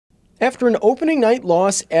After an opening night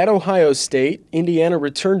loss at Ohio State, Indiana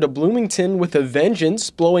returned to Bloomington with a vengeance,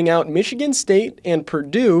 blowing out Michigan State and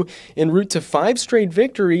Purdue en route to 5 straight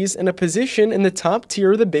victories and a position in the top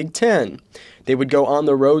tier of the Big Ten. They would go on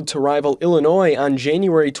the road to rival Illinois on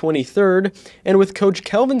January 23rd, and with Coach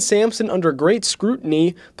Kelvin Sampson under great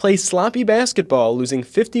scrutiny, play sloppy basketball, losing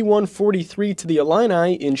 51-43 to the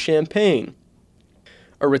Illini in Champaign.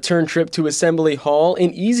 A return trip to Assembly Hall,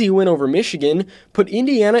 an easy win over Michigan, put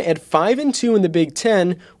Indiana at 5-2 in the Big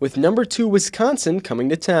Ten, with number 2 Wisconsin coming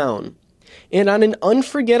to town. And on an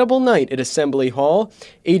unforgettable night at Assembly Hall,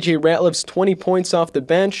 A.J. Ratliff's 20 points off the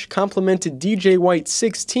bench complemented D.J. White's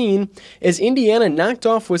 16 as Indiana knocked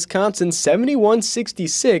off Wisconsin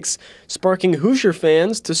 71-66, sparking Hoosier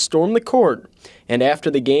fans to storm the court. And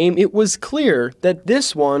after the game, it was clear that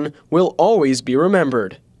this one will always be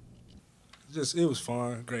remembered. It was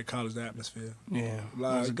fun, great college atmosphere. Yeah,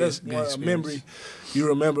 that's a memory you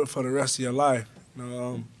remember for the rest of your life. You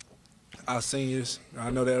know, our seniors, I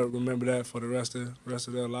know they'll remember that for the rest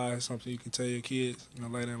of their lives. Something you can tell your kids,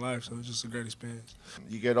 later in life. So it's just a great experience.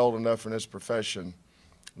 You get old enough in this profession,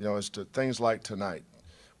 as to things like tonight,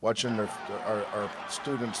 watching our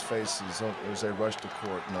students' faces as they rush to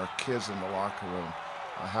court, and our kids in the locker room,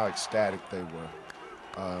 how ecstatic they were.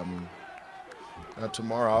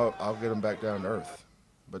 Tomorrow I'll get them back down to earth,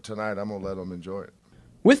 but tonight I'm going to let them enjoy it.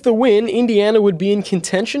 With the win, Indiana would be in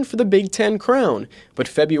contention for the Big Ten crown, but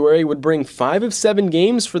February would bring 5 of 7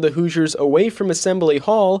 games for the Hoosiers away from Assembly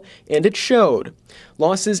Hall, and it showed.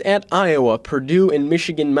 Losses at Iowa, Purdue, and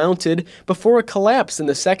Michigan mounted before a collapse in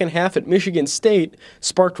the second half at Michigan State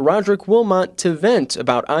sparked Roderick Wilmot to vent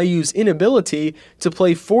about IU's inability to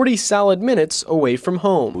play 40 solid minutes away from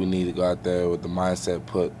home. We need to go out there with the mindset,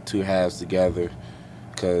 put 2 halves together,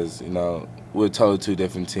 because, we're totally 2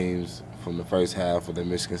 different teams from the first half of the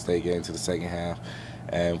Michigan State game to the second half.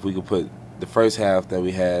 And if we could put the first half that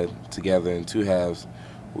we had together in 2 halves,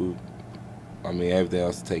 everything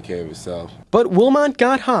else to take care of itself. But Wilmot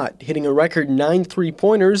got hot, hitting a record 9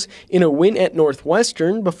 3-pointers in a win at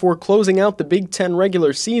Northwestern before closing out the Big Ten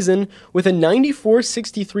regular season with a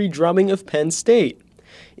 94-63 drubbing of Penn State.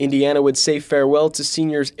 Indiana would say farewell to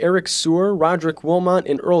seniors Eric Sewer, Roderick Wilmot,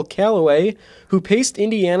 and Earl Calloway, who paced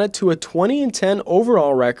Indiana to a 20-10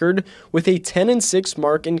 overall record with a 10-6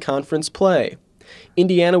 mark in conference play.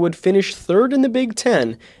 Indiana would finish 3rd in the Big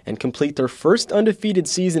Ten and complete their first undefeated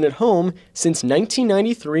season at home since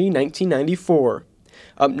 1993-1994.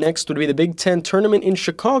 Up next would be the Big Ten tournament in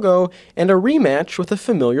Chicago and a rematch with a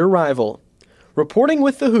familiar rival. Reporting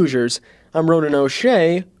with the Hoosiers, I'm Ronan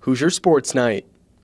O'Shea, Hoosier Sports Night.